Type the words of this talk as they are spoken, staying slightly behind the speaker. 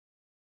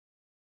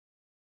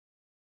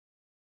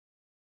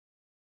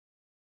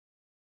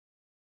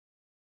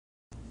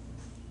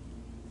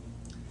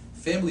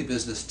Family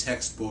business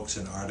textbooks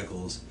and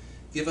articles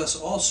give us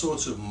all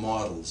sorts of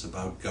models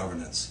about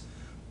governance,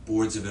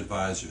 boards of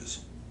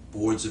advisors,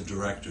 boards of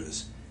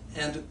directors,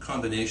 and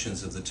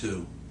combinations of the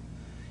two.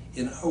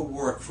 In our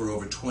work for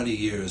over 20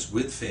 years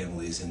with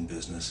families in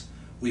business,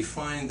 we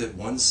find that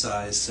one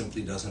size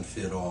simply doesn't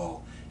fit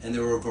all, and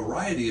there are a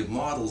variety of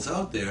models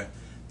out there,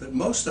 but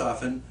most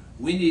often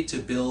we need to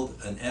build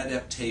an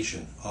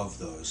adaptation of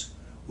those.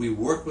 We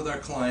work with our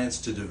clients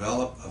to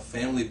develop a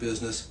family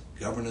business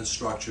governance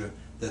structure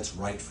that's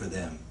right for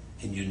them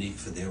and unique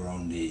for their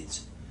own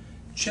needs.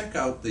 Check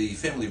out the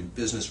Family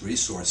Business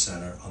Resource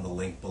Center on the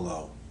link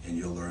below and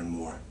you'll learn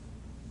more.